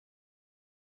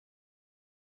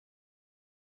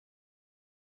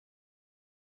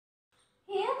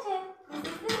Attention,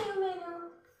 this is the new menu.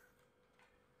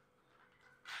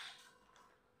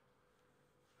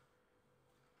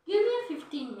 Give me a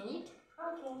 15 minutes.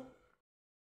 Okay.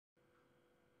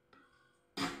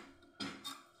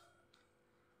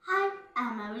 Hi, I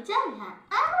am Abhiru. I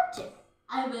am a chef.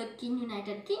 I work in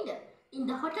United Kingdom in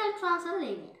the Hotel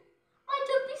Transylvania. My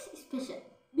job is special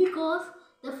because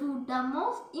the food the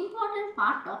most important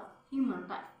part of human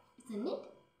life, isn't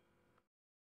it?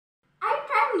 I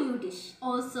try new dish.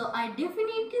 Also, I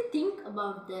definitely think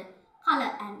about the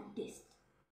color and taste.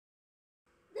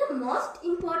 The most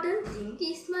important thing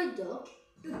is my job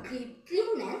to keep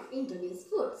clean and introduce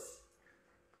foods.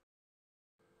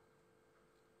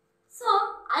 So,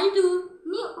 I do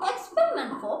new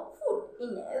experiment for food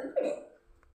in every day.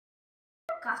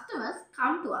 Customers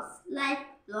come to us like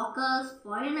locals,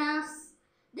 foreigners.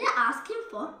 They are asking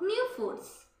for new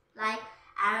foods like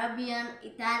Arabian,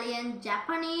 Italian,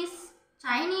 Japanese,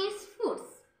 Chinese foods.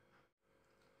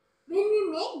 When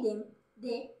we make them,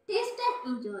 they taste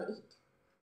and enjoy it.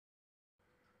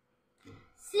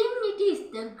 Seeing it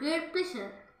is the great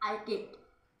pleasure I get.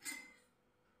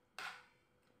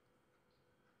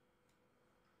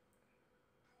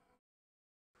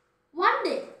 One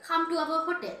day, come to our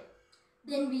hotel.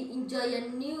 Then we enjoy a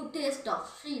new taste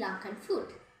of Sri Lankan food.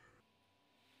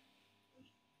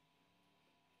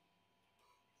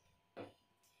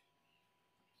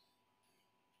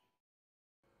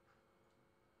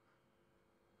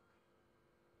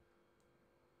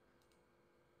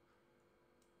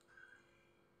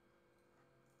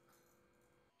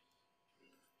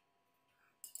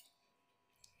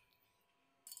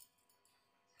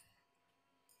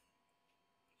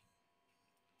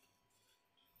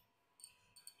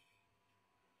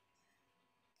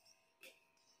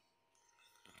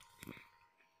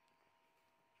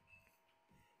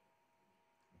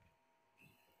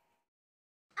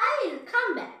 I will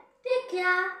come back. Take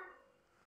care.